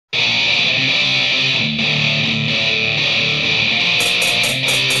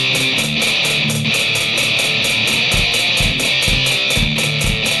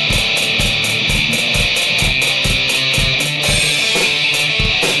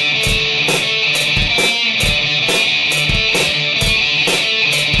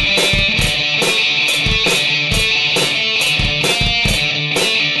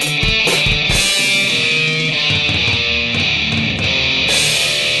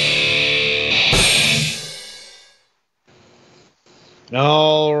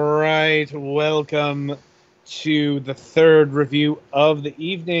All right, welcome to the third review of the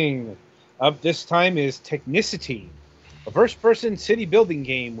evening. Up this time is Technicity, a first person city building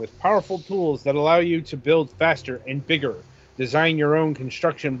game with powerful tools that allow you to build faster and bigger, design your own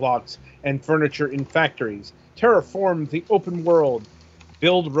construction blocks and furniture in factories, terraform the open world,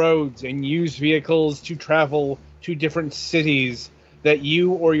 build roads, and use vehicles to travel to different cities that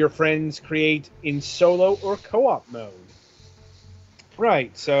you or your friends create in solo or co op mode.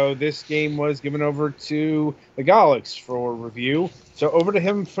 Right. So this game was given over to the Galax for review. So over to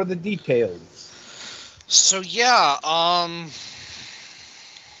him for the details. So yeah,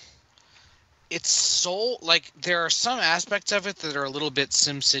 it's so like there are some aspects of it that are a little bit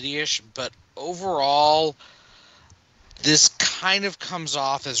SimCity-ish, but overall, this kind of comes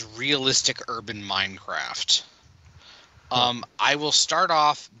off as realistic urban Minecraft. Huh. I will start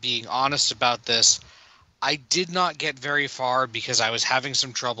off being honest about this. I did not get very far because I was having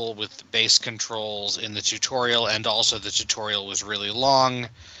some trouble with the base controls in the tutorial, and also the tutorial was really long,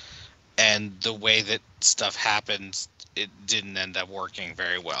 and the way that stuff happened, it didn't end up working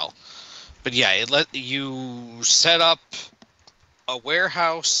very well. But yeah, it let you set up a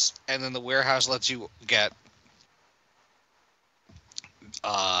warehouse, and then the warehouse lets you get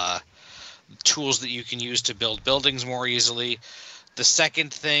uh, tools that you can use to build buildings more easily. The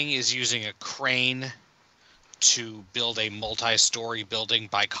second thing is using a crane to build a multi-story building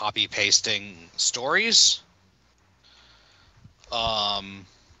by copy pasting stories, um,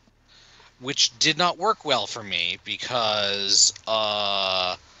 which did not work well for me because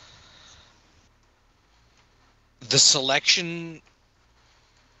the selection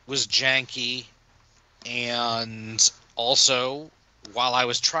was janky, and also while I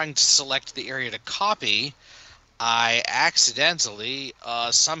was trying to select the area to copy, I accidentally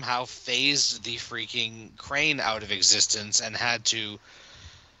somehow phased the freaking crane out of existence and had to.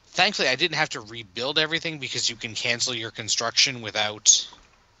 Thankfully, I didn't have to rebuild everything because you can cancel your construction without.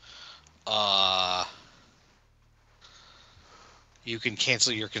 Uh, you can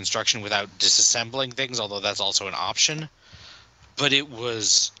cancel your construction without disassembling things, although that's also an option. But it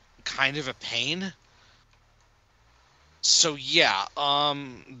was kind of a pain. So yeah,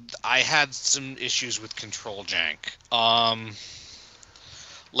 I had some issues with control jank.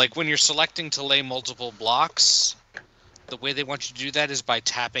 Like when you're selecting to lay multiple blocks, the way they want you to do that is by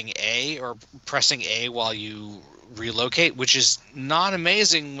tapping A or pressing A while you relocate, which is not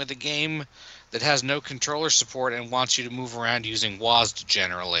amazing with a game that has no controller support and wants you to move around using WASD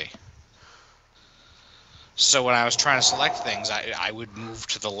generally. So when I was trying to select things, I would move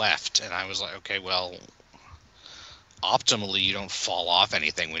to the left, and I was like, okay, well, optimally you don't fall off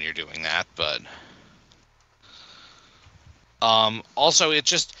anything when you're doing that, but also it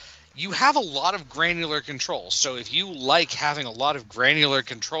just you have a lot of granular control. So if you like having a lot of granular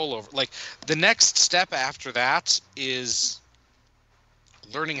control over, like, the next step after that is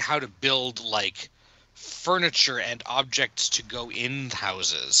learning how to build like furniture and objects to go in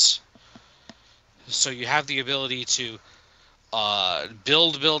houses. So you have the ability to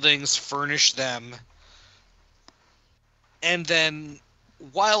build buildings, furnish them, and then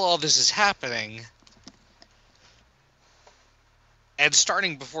while all this is happening, and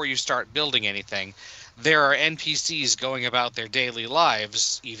starting before you start building anything, there are NPCs going about their daily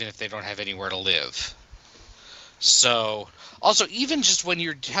lives, even if they don't have anywhere to live. So, also, even just when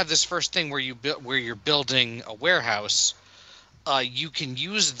you have this first thing where you're building a warehouse, you can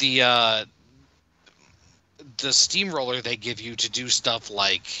use the steamroller they give you to do stuff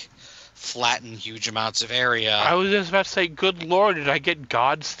like flatten huge amounts of area. I was just about to say, good lord, did I get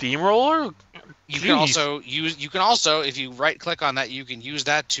God Steamroller? Jeez. You can also, if you right click on that, you can use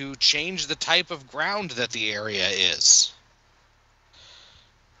that to change the type of ground that the area is.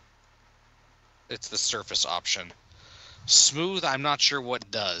 It's the surface option. Smooth, I'm not sure what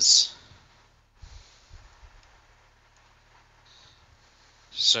does.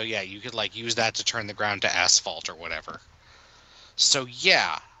 So yeah, you could like use that to turn the ground to asphalt or whatever. So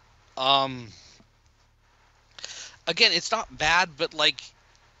yeah. Um Again, it's not bad, but like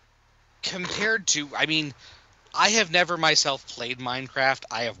compared to, I mean, I have never myself played Minecraft.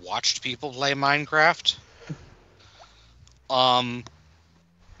 I have watched people play Minecraft. Um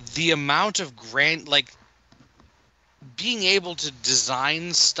the amount of like being able to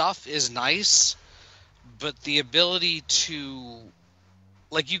design stuff is nice, but the ability to,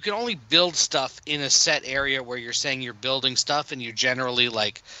 like, you can only build stuff in a set area where you're saying you're building stuff, and you generally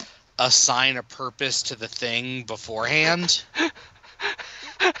like assign a purpose to the thing beforehand.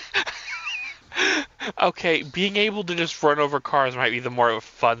 Okay, being able to just run over cars might be the more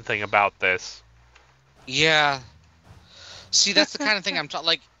fun thing about this. Yeah. See, that's the kind of thing I'm talking.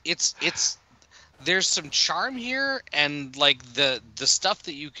 Like, it's there's some charm here, and like the stuff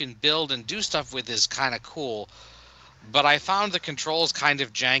that you can build and do stuff with is kind of cool. But I found the controls kind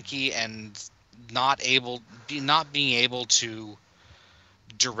of janky and not being able to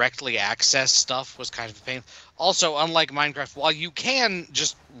directly access stuff was kind of a pain. Also, unlike Minecraft, while you can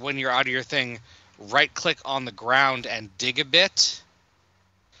just when you're out of your thing, right click on the ground and dig a bit,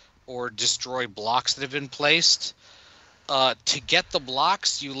 or destroy blocks that have been placed. To get the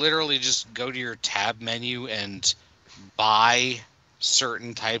blocks, you literally just go to your tab menu and buy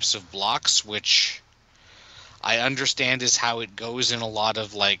certain types of blocks, which I understand is how it goes in a lot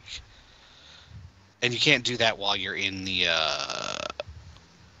of like, and you can't do that while you're in the.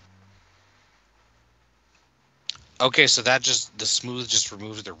 Okay, so that the smooth just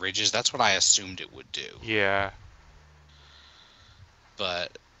removes the ridges. That's what I assumed it would do. Yeah.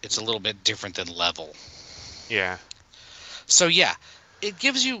 But it's a little bit different than level. Yeah. So yeah, it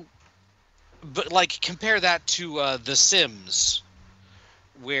gives you, but like compare that to The Sims,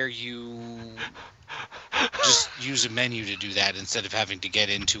 where you just use a menu to do that instead of having to get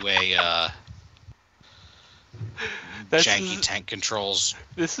into a janky tank controls.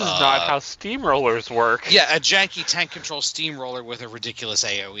 This is not how steamrollers work. Yeah, a janky tank control steamroller with a ridiculous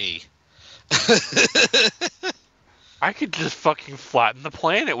AoE. I could just fucking flatten the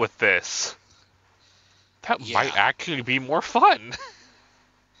planet with this. That might actually be more fun.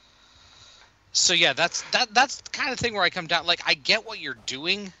 So yeah, that's the kind of thing where I come down. Like, I get what you're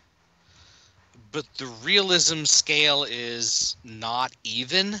doing, but the realism scale is not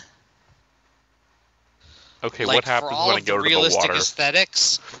even. Okay, like, what happens when I go to the water? realistic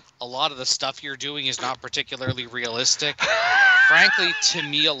aesthetics, a lot of the stuff you're doing is not particularly realistic. Frankly, to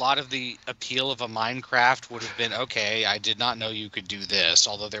me, a lot of the appeal of a Minecraft would have been, okay, I did not know you could do this,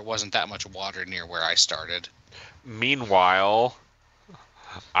 although there wasn't that much water near where I started. Meanwhile,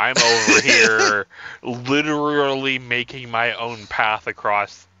 I'm over here literally making my own path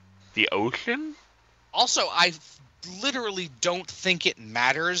across the ocean? Also, I literally don't think it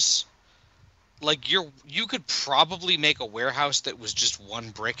matters. Like, you could probably make a warehouse that was just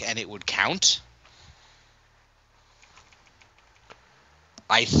one brick and it would count.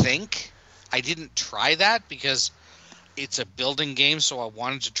 I think. I didn't try that because it's a building game, so I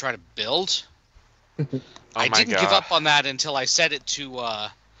wanted to try to build. I didn't give up on that until I set it to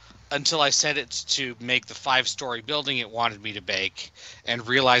make the 5-story building it wanted me to make, and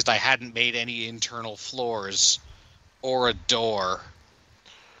realized I hadn't made any internal floors or a door.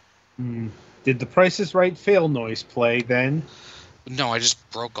 Did the Price is Right fail noise play then? No, I just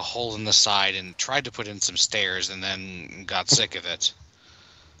broke a hole in the side and tried to put in some stairs and then got sick of it.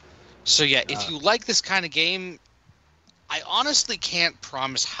 So yeah, if you like this kind of game, I honestly can't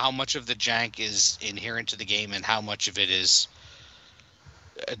promise how much of the jank is inherent to the game and how much of it is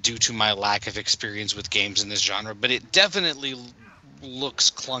due to my lack of experience with games in this genre, but it definitely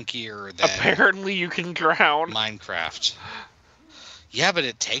looks clunkier than apparently you can drown Minecraft. Yeah, but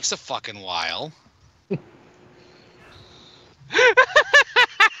it takes a fucking while.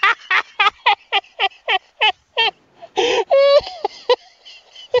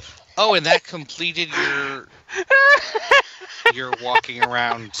 Oh, and that completed your walking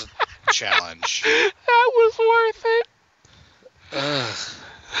around challenge. That was worth it.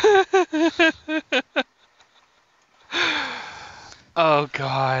 Oh,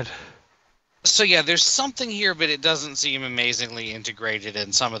 God. So yeah, there's something here, but it doesn't seem amazingly integrated,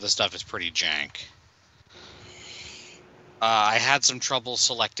 and some of the stuff is pretty jank. I had some trouble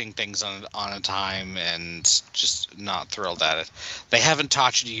selecting things on a time, and just not thrilled at it. They haven't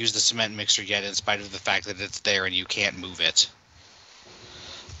taught you to use the cement mixer yet, in spite of the fact that it's there and you can't move it.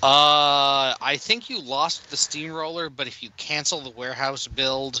 I think you lost the steamroller, but if you cancel the warehouse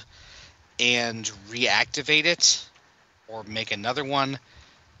build and reactivate it, or make another one,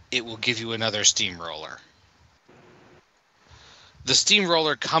 it will give you another steamroller. The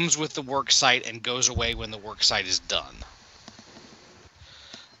steamroller comes with the work site and goes away when the work site is done.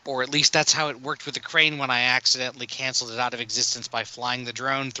 Or at least that's how it worked with the crane when I accidentally canceled it out of existence by flying the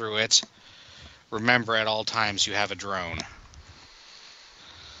drone through it. Remember, at all times you have a drone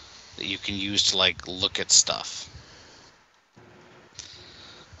that you can use to, like, look at stuff.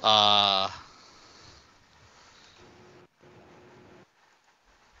 I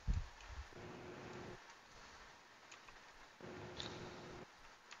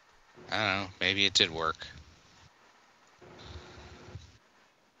don't know, maybe it did work.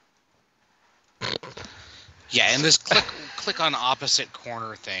 Yeah, and this click on opposite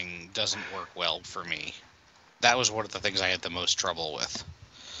corner thing doesn't work well for me. That was one of the things I had the most trouble with.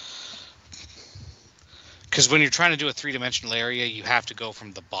 Because when you're trying to do a three-dimensional area, you have to go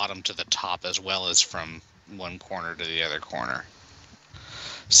from the bottom to the top as well as from one corner to the other corner.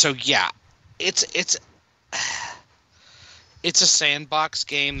 So yeah, it's a sandbox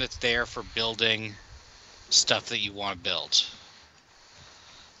game that's there for building stuff that you want to build.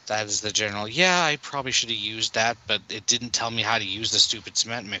 That is the general. Yeah, I probably should have used that, but it didn't tell me how to use the stupid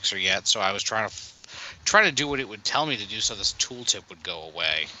cement mixer yet. So I was trying to do what it would tell me to do, so this tooltip would go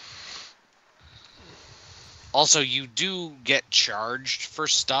away. Also, you do get charged for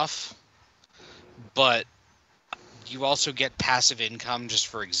stuff, but you also get passive income just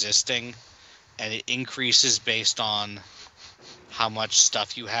for existing, and it increases based on how much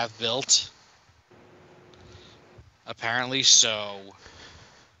stuff you have built, apparently. So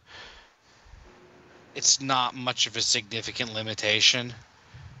it's not much of a significant limitation.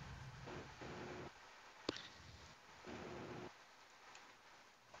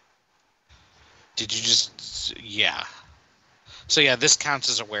 Did you just... Yeah. So yeah, this counts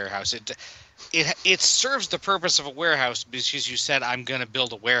as a warehouse. It serves the purpose of a warehouse because you said, I'm going to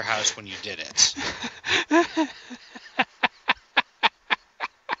build a warehouse when you did it.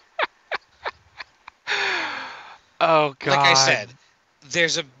 Oh, God. Like I said,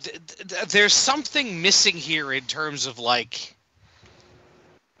 there's something missing here in terms of, like,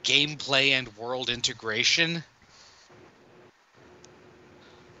 gameplay and world integration.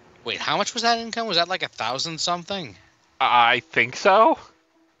 Wait, how much was that income? Was that like 1,000 something? I think so.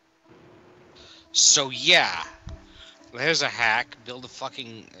 So yeah, there's a hack. Build a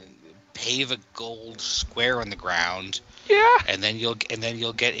fucking pave a gold square on the ground. Yeah. And then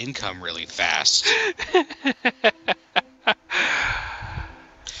you'll get income really fast.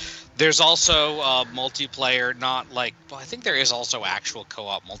 There's also multiplayer, not like... Well, I think there is also actual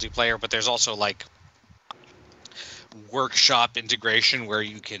co-op multiplayer, but there's also like workshop integration where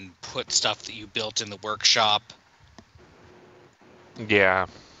you can put stuff that you built in the workshop. Yeah.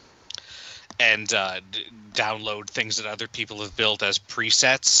 And download things that other people have built as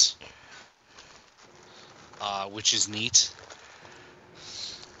presets, which is neat.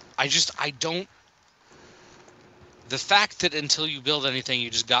 I don't... The fact that until you build anything, you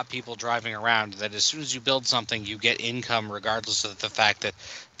just got people driving around, that as soon as you build something, you get income regardless of the fact that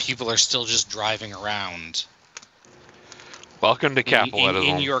people are still just driving around. Welcome to capitalism.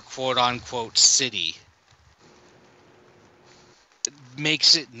 In your quote-unquote city. It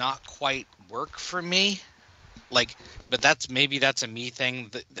makes it not quite work for me. Like, but maybe that's a me thing.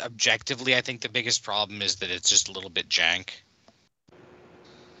 Objectively, I think the biggest problem is that it's just a little bit jank.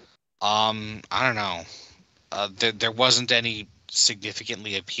 I don't know. There wasn't any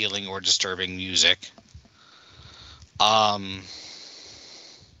significantly appealing or disturbing music. Adam,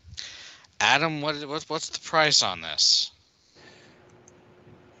 what's the price on this?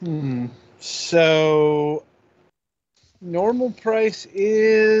 So normal price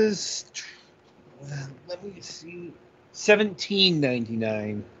is, let me see,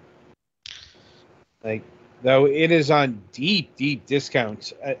 $17.99. Like, though it is on deep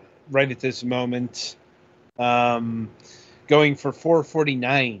discounts right at this moment. Going for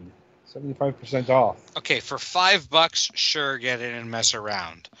 $4.49, 75% off. Okay, for $5, sure, get in and mess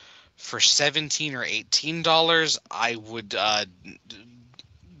around. For $17 or $18, I would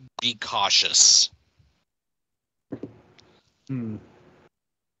be cautious.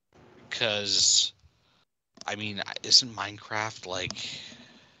 Because, I mean, isn't Minecraft like...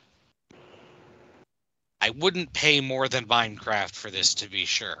 I wouldn't pay more than Minecraft for this, to be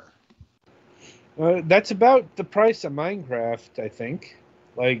sure. That's about the price of Minecraft, I think.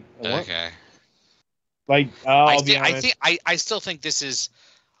 Like, okay. Like, I'll be honest. I still think this is...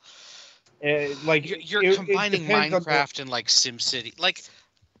 like you're combining Minecraft and like SimCity. Like,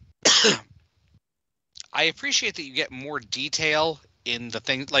 I appreciate that you get more detail in the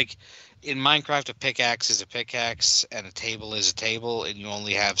thing. Like in Minecraft, a pickaxe is a pickaxe and a table is a table, and you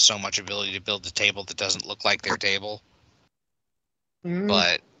only have so much ability to build a table that doesn't look like their table.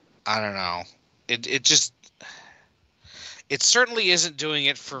 But I don't know. It certainly isn't doing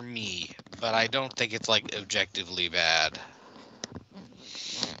it for me, but I don't think it's like objectively bad.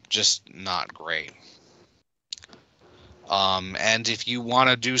 Just not great. And if you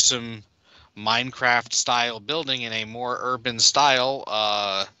want to do some Minecraft style building in a more urban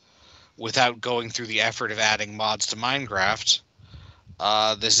style, without going through the effort of adding mods to Minecraft,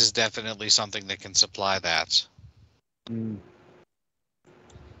 this is definitely something that can supply that.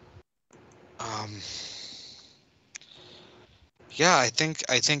 Yeah, I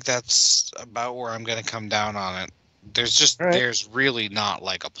think that's about where I'm going to come down on it. There's really not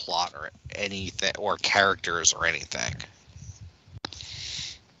like a plot or anything or characters or anything.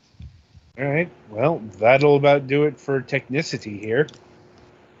 All right. Well, that'll about do it for Technicity here.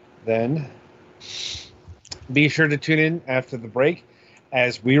 Then be sure to tune in after the break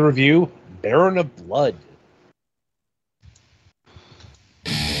as we review Baron of Blood.